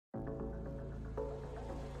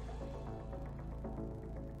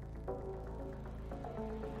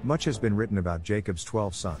Much has been written about Jacob's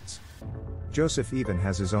 12 sons. Joseph even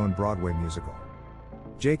has his own Broadway musical.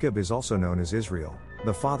 Jacob is also known as Israel,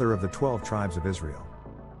 the father of the 12 tribes of Israel.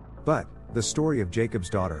 But, the story of Jacob's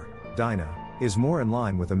daughter, Dinah, is more in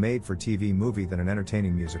line with a made-for-TV movie than an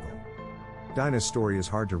entertaining musical. Dinah's story is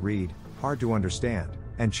hard to read, hard to understand,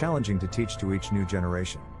 and challenging to teach to each new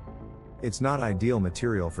generation. It's not ideal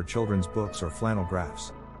material for children's books or flannel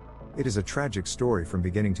graphs. It is a tragic story from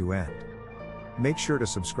beginning to end. Make sure to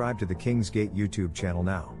subscribe to the King's Gate YouTube channel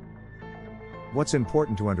now. What's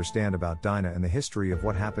important to understand about Dinah and the history of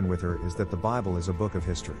what happened with her is that the Bible is a book of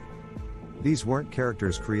history. These weren't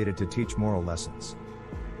characters created to teach moral lessons.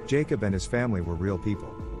 Jacob and his family were real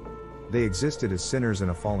people. They existed as sinners in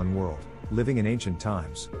a fallen world, living in ancient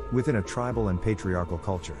times, within a tribal and patriarchal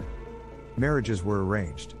culture. Marriages were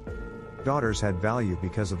arranged. Daughters had value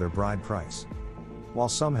because of their bride price. While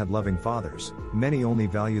some had loving fathers, many only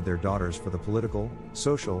valued their daughters for the political,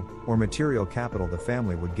 social, or material capital the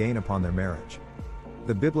family would gain upon their marriage.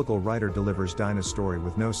 The biblical writer delivers Dinah's story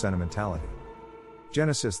with no sentimentality.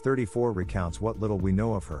 Genesis 34 recounts what little we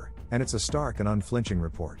know of her, and it's a stark and unflinching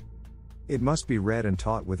report. It must be read and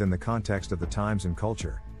taught within the context of the times and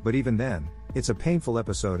culture, but even then, it's a painful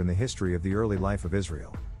episode in the history of the early life of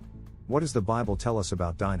Israel. What does the Bible tell us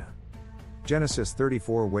about Dinah? Genesis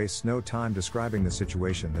 34 wastes no time describing the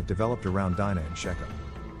situation that developed around Dinah in Shechem.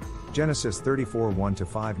 Genesis 34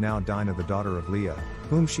 1-5 Now Dinah the daughter of Leah,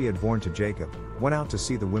 whom she had borne to Jacob, went out to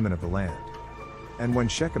see the women of the land. And when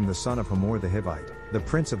Shechem the son of Hamor the Hivite, the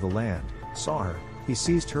prince of the land, saw her, he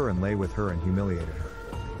seized her and lay with her and humiliated her.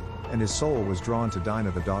 And his soul was drawn to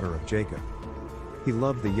Dinah the daughter of Jacob. He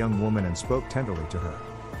loved the young woman and spoke tenderly to her.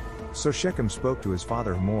 So Shechem spoke to his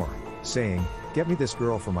father Hamor, saying, "Get me this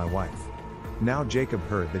girl for my wife." Now Jacob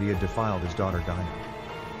heard that he had defiled his daughter Dinah.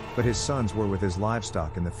 But his sons were with his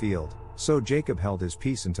livestock in the field, so Jacob held his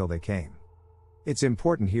peace until they came. It's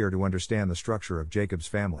important here to understand the structure of Jacob's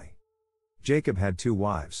family. Jacob had two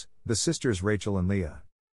wives, the sisters Rachel and Leah.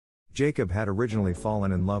 Jacob had originally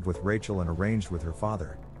fallen in love with Rachel and arranged with her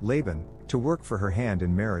father, Laban, to work for her hand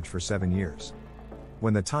in marriage for 7 years.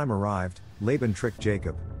 When the time arrived, Laban tricked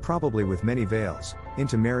Jacob, probably with many veils,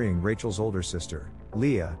 into marrying Rachel's older sister,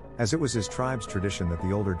 Leah, as it was his tribe's tradition that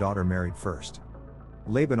the older daughter married first.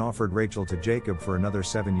 Laban offered Rachel to Jacob for another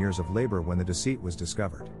 7 years of labor when the deceit was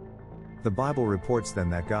discovered. The Bible reports then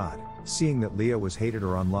that God, seeing that Leah was hated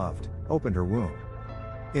or unloved, opened her womb.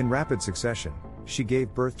 In rapid succession, she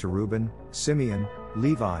gave birth to Reuben, Simeon,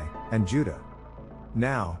 Levi, and Judah.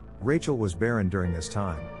 Now, Rachel was barren during this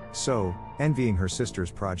time, so, envying her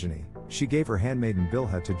sister's progeny, she gave her handmaiden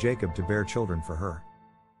Bilhah to Jacob to bear children for her.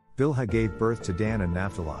 Bilhah gave birth to Dan and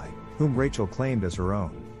Naphtali, whom Rachel claimed as her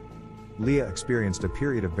own. Leah experienced a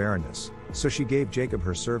period of barrenness, so she gave Jacob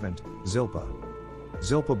her servant, Zilpah.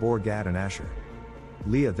 Zilpah bore Gad and Asher.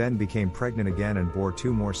 Leah then became pregnant again and bore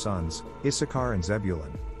 2 more sons, Issachar and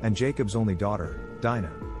Zebulun, and Jacob's only daughter,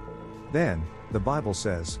 Dinah. Then, the Bible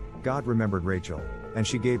says, God remembered Rachel, and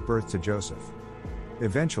she gave birth to Joseph.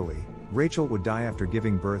 Eventually, Rachel would die after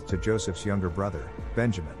giving birth to Joseph's younger brother,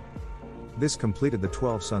 Benjamin. This completed the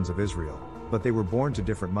 12 sons of Israel, but they were born to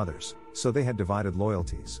different mothers, so they had divided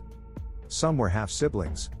loyalties. Some were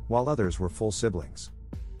half-siblings, while others were full siblings.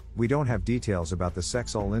 We don't have details about the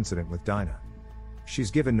sex-all incident with Dinah. She's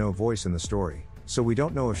given no voice in the story, so we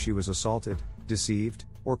don't know if she was assaulted, deceived,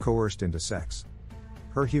 or coerced into sex.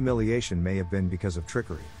 Her humiliation may have been because of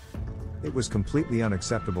trickery. It was completely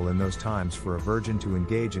unacceptable in those times for a virgin to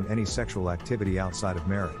engage in any sexual activity outside of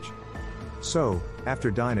marriage. So, after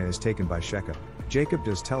Dinah is taken by Shechem, Jacob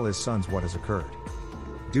does tell his sons what has occurred.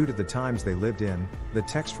 Due to the times they lived in, the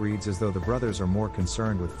text reads as though the brothers are more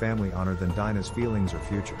concerned with family honor than Dinah's feelings or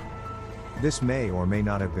future. This may or may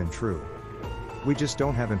not have been true. We just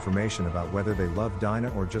don't have information about whether they loved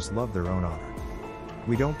Dinah or just loved their own honor.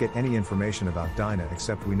 We don't get any information about Dinah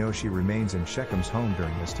except we know she remains in Shechem's home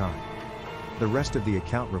during this time. The rest of the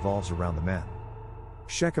account revolves around the men.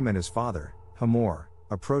 Shechem and his father, Hamor,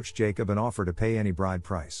 approach Jacob and offer to pay any bride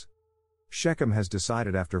price. Shechem has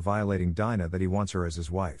decided after violating Dinah that he wants her as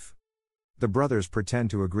his wife. The brothers pretend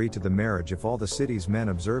to agree to the marriage if all the city's men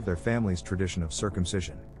observe their family's tradition of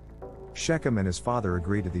circumcision. Shechem and his father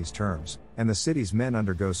agree to these terms, and the city's men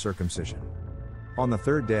undergo circumcision. On the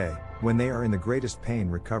 3rd day, when they are in the greatest pain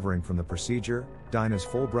recovering from the procedure, Dinah's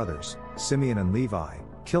full brothers, Simeon and Levi,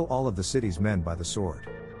 kill all of the city's men by the sword.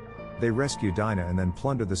 They rescue Dinah and then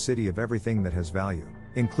plunder the city of everything that has value,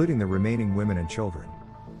 including the remaining women and children.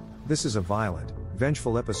 This is a violent,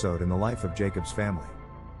 vengeful episode in the life of Jacob's family.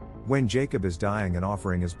 When Jacob is dying and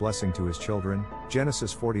offering his blessing to his children,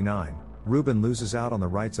 Genesis 49, Reuben loses out on the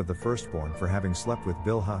rights of the firstborn for having slept with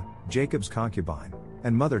Bilhah, Jacob's concubine,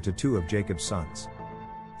 and mother to two of Jacob's sons.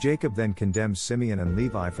 Jacob then condemns Simeon and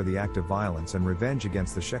Levi for the act of violence and revenge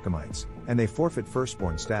against the Shechemites, and they forfeit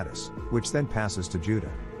firstborn status, which then passes to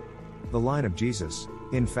Judah. The line of Jesus,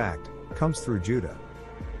 in fact, comes through Judah.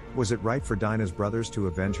 Was it right for Dinah's brothers to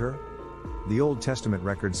avenge her? The Old Testament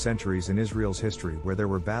records centuries in Israel's history where there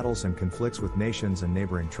were battles and conflicts with nations and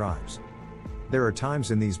neighboring tribes. There are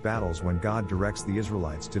times in these battles when God directs the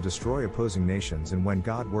Israelites to destroy opposing nations and when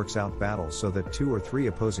God works out battles so that 2 or 3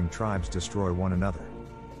 opposing tribes destroy one another.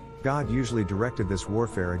 God usually directed this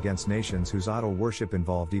warfare against nations whose idol worship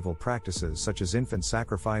involved evil practices such as infant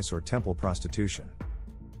sacrifice or temple prostitution.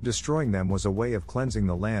 Destroying them was a way of cleansing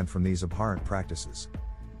the land from these abhorrent practices.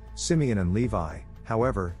 Simeon and Levi,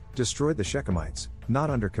 however, destroyed the Shechemites, not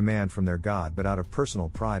under command from their God but out of personal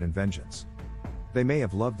pride and vengeance. They may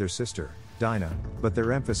have loved their sister, Dinah, but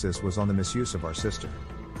their emphasis was on the misuse of our sister.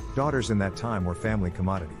 Daughters in that time were family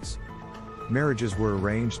commodities. Marriages were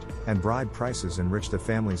arranged, and bride prices enriched the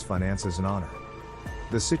family's finances and honor.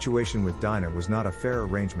 The situation with Dinah was not a fair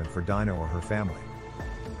arrangement for Dinah or her family.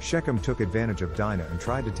 Shechem took advantage of Dinah and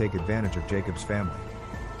tried to take advantage of Jacob's family.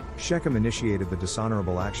 Shechem initiated the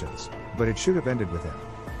dishonorable actions, but it should have ended with him.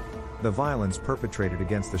 The violence perpetrated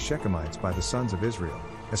against the Shechemites by the sons of Israel,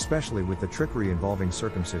 especially with the trickery involving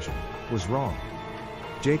circumcision, was wrong.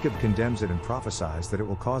 Jacob condemns it and prophesies that it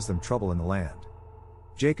will cause them trouble in the land.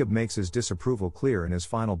 Jacob makes his disapproval clear in his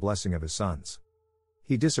final blessing of his sons.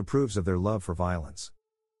 He disapproves of their love for violence.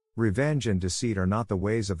 Revenge and deceit are not the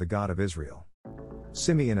ways of the God of Israel.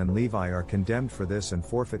 Simeon and Levi are condemned for this and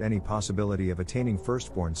forfeit any possibility of attaining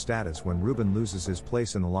firstborn status when Reuben loses his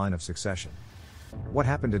place in the line of succession. What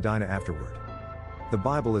happened to Dinah afterward? The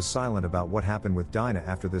Bible is silent about what happened with Dinah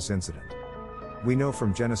after this incident. We know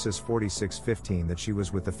from Genesis 46:15 that she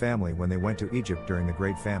was with the family when they went to Egypt during the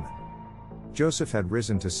Great Famine. Joseph had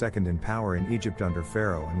risen to second in power in Egypt under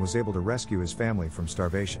Pharaoh and was able to rescue his family from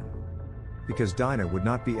starvation. Because Dinah would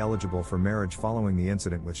not be eligible for marriage following the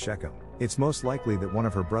incident with Shechem, it's most likely that one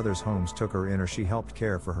of her brother's homes took her in or she helped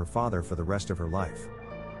care for her father for the rest of her life.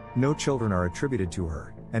 No children are attributed to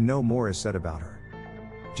her, and no more is said about her.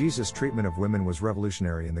 Jesus' treatment of women was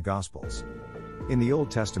revolutionary in the Gospels. In the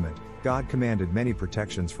Old Testament, God commanded many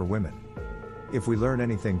protections for women. If we learn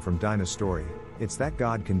anything from Dinah's story, it's that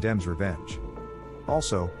God condemns revenge.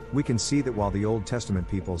 Also, we can see that while the Old Testament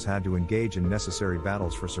peoples had to engage in necessary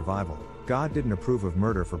battles for survival, God didn't approve of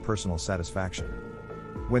murder for personal satisfaction.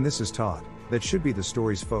 When this is taught, that should be the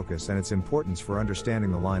story's focus and its importance for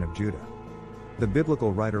understanding the line of Judah. The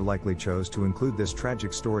biblical writer likely chose to include this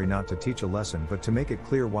tragic story not to teach a lesson but to make it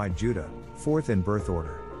clear why Judah, fourth in birth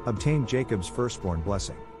order, obtained Jacob's firstborn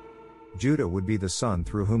blessing. Judah would be the son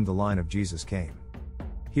through whom the line of Jesus came.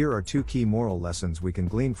 Here are 2 key moral lessons we can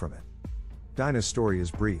glean from it. Dinah's story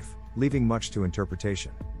is brief, leaving much to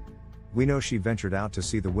interpretation. We know she ventured out to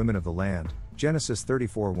see the women of the land, Genesis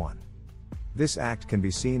 34:1. This act can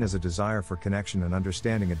be seen as a desire for connection and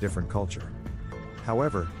understanding a different culture.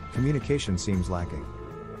 However, communication seems lacking.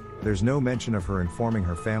 There's no mention of her informing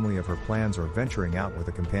her family of her plans or venturing out with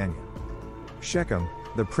a companion. Shechem,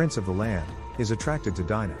 the prince of the land, is attracted to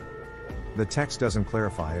Dinah. The text doesn't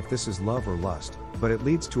clarify if this is love or lust, but it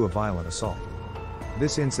leads to a violent assault.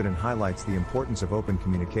 This incident highlights the importance of open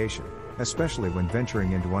communication, especially when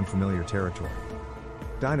venturing into unfamiliar territory.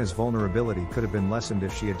 Dinah's vulnerability could have been lessened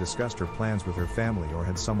if she had discussed her plans with her family or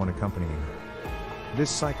had someone accompanying her. This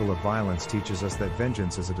cycle of violence teaches us that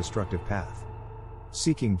vengeance is a destructive path.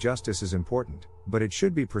 Seeking justice is important, but it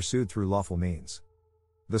should be pursued through lawful means.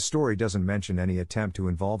 The story doesn't mention any attempt to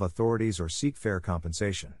involve authorities or seek fair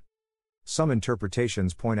compensation. Some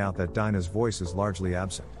interpretations point out that Dinah's voice is largely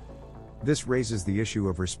absent. This raises the issue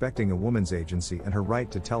of respecting a woman's agency and her right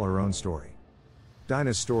to tell her own story.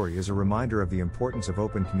 Dinah's story is a reminder of the importance of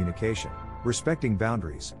open communication, respecting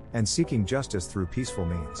boundaries, and seeking justice through peaceful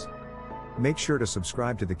means. Make sure to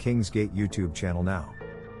subscribe to the King's Gate YouTube channel now.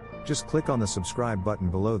 Just click on the subscribe button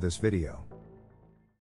below this video.